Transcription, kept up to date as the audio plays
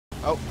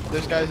Oh,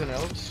 there's guys in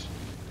elves.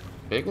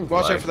 Bacon's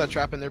Watch out black. for that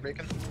trap in there,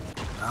 Bacon.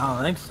 I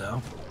don't think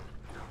so.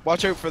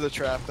 Watch out for the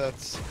trap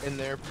that's in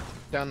there,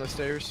 down the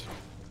stairs.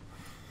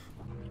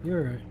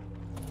 You're right.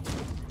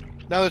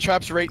 Now the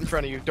trap's right in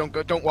front of you. Don't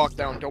go. Don't walk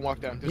down. Don't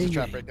walk down. There's a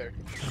trap right there.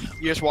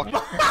 You just walk.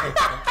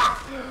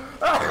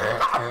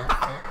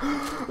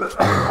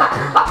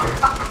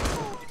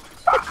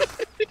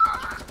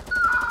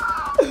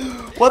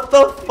 What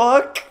the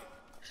fuck?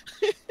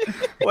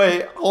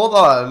 Wait, hold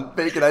on,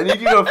 Bacon. I need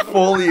you to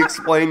fully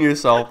explain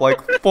yourself,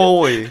 like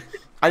fully.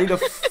 I need a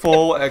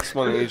full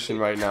explanation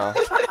right now.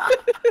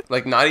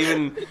 Like not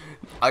even,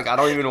 like I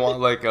don't even want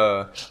like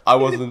I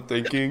wasn't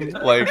thinking.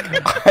 Like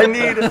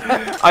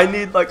I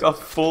need like a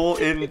full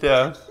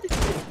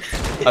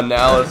in-depth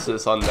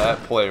analysis on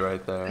that play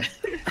right there.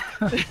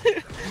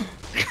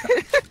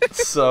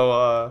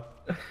 So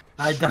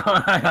I don't.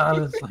 I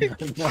honestly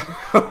don't know.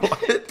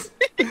 what?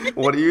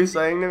 What are you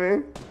saying to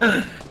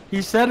me?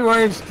 He said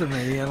words to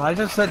me, and I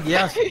just said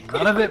yes.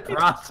 None of it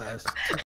processed.